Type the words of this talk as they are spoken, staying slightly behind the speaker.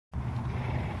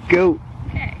Go.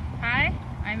 Okay, hi,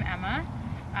 I'm Emma.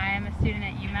 I am a student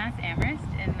at UMass Amherst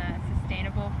in the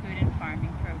Sustainable Food and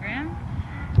Farming program.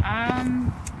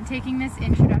 I'm taking this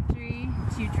introductory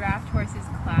to draft horses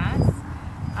class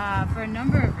for a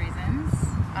number of reasons.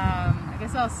 I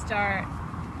guess I'll start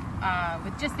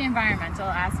with just the environmental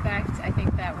aspect. I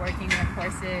think that working with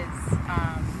horses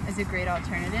is a great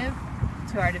alternative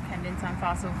to our dependence on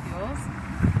fossil fuels.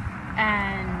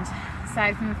 And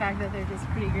aside from the fact that they're just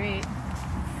pretty great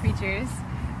creatures,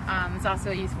 it's also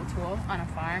a useful tool on a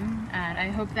farm. And I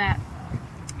hope that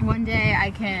one day I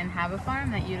can have a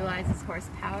farm that utilizes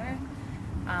horsepower.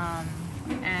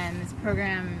 And this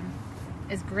program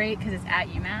is great because it's at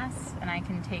UMass, and I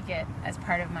can take it as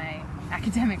part of my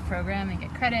academic program and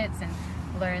get credits and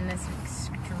learn this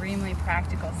extremely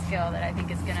practical skill that I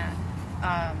think is going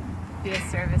to be a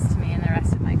service to me in the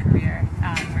rest of my career,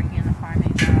 working in the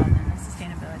farming world and the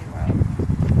sustainability world.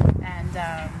 And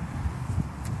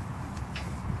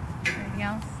anything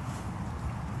else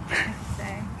I have to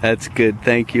say? That's good.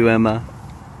 Thank you, Emma.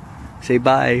 Say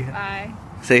bye. Bye.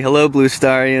 Say hello, Blue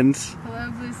Starians. Hello,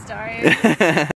 Blue Starians.